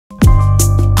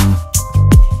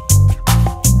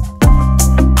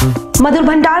Madhur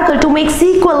Bhandarkar to make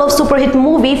sequel of super hit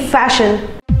movie Fashion.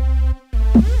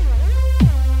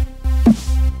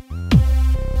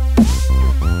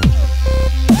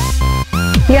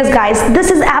 Yes guys, this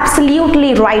is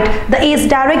absolutely right. The ace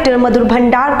director Madhur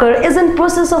Bhandarkar is in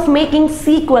process of making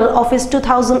sequel of his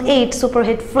 2008 super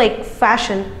hit flick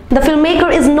Fashion. The filmmaker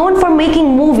is known for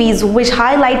making movies which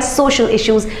highlight social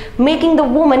issues, making the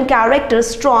woman character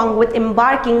strong with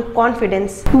embarking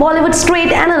confidence. Bollywood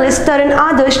straight analyst Taran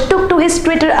Adarsh took to his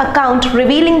Twitter account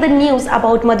revealing the news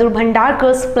about Madhur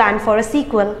Bhandarkar's plan for a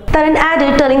sequel. Taran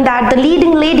added telling that the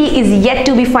leading lady is yet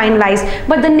to be finalized,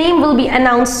 but the name will be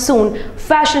announced soon.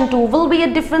 Fashion-2 will be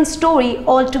a different story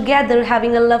altogether,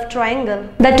 having a love triangle.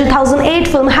 The 2008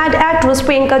 film had actress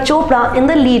Priyanka Chopra in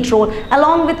the lead role,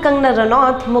 along with Kangana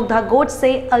Ranaut, Mugdha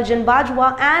Godse, Arjun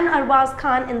Bajwa and Arbaz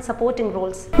Khan in supporting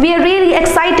roles. We are really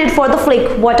excited for the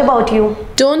flick. What about you?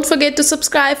 Don't forget to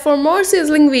subscribe for more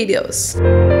sizzling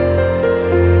videos.